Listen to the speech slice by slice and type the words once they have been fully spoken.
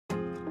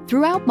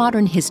Throughout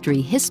modern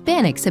history,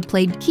 Hispanics have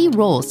played key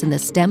roles in the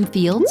STEM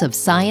fields of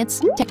science,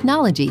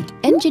 technology,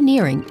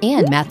 engineering,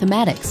 and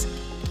mathematics.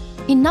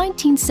 In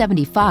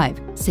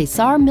 1975,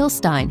 Cesar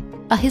Milstein,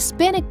 a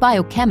Hispanic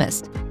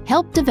biochemist,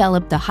 helped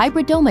develop the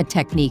hybridoma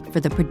technique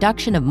for the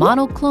production of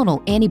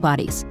monoclonal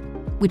antibodies,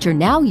 which are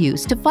now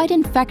used to fight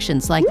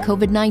infections like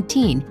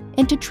COVID-19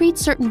 and to treat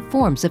certain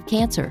forms of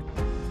cancer.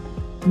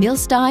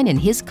 Milstein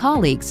and his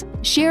colleagues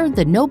shared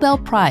the Nobel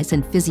Prize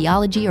in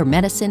Physiology or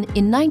Medicine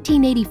in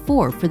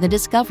 1984 for the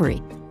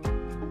discovery.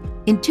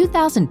 In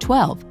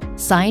 2012,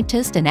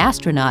 scientist and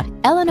astronaut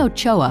Ellen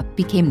Ochoa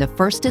became the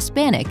first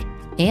Hispanic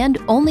and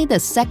only the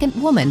second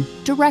woman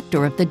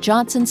director of the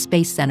Johnson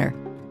Space Center.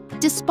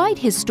 Despite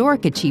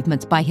historic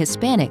achievements by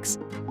Hispanics,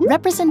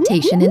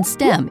 representation in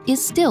STEM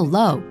is still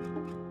low.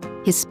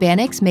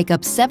 Hispanics make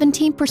up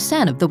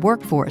 17% of the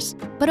workforce,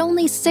 but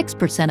only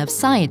 6% of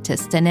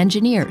scientists and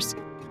engineers.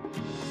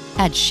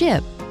 At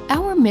SHPE,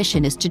 our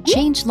mission is to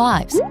change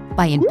lives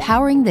by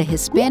empowering the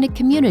Hispanic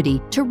community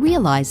to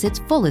realize its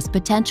fullest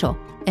potential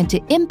and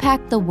to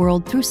impact the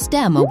world through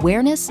STEM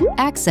awareness,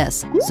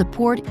 access,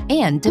 support,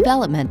 and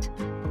development.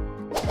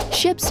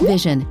 SHPE's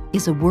vision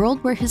is a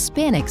world where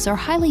Hispanics are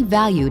highly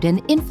valued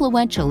and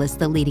influential as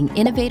the leading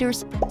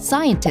innovators,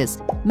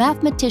 scientists,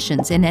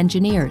 mathematicians, and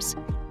engineers.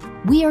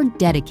 We are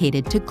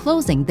dedicated to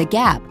closing the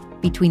gap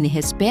between the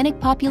Hispanic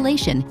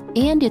population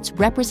and its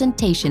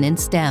representation in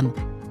STEM.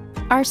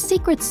 Our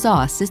secret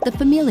sauce is the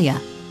familia,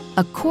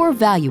 a core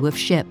value of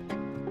SHPE.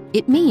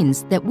 It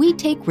means that we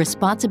take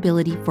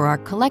responsibility for our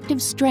collective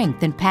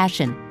strength and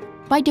passion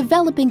by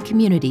developing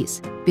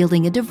communities,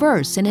 building a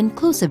diverse and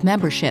inclusive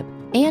membership,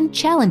 and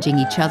challenging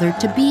each other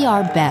to be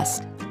our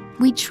best.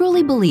 We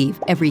truly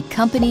believe every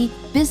company,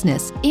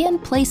 business,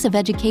 and place of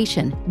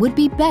education would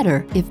be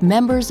better if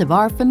members of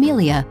our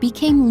familia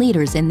became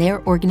leaders in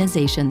their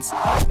organizations.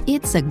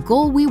 It's a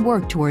goal we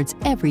work towards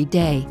every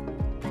day.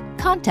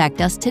 Contact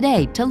us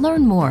today to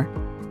learn more.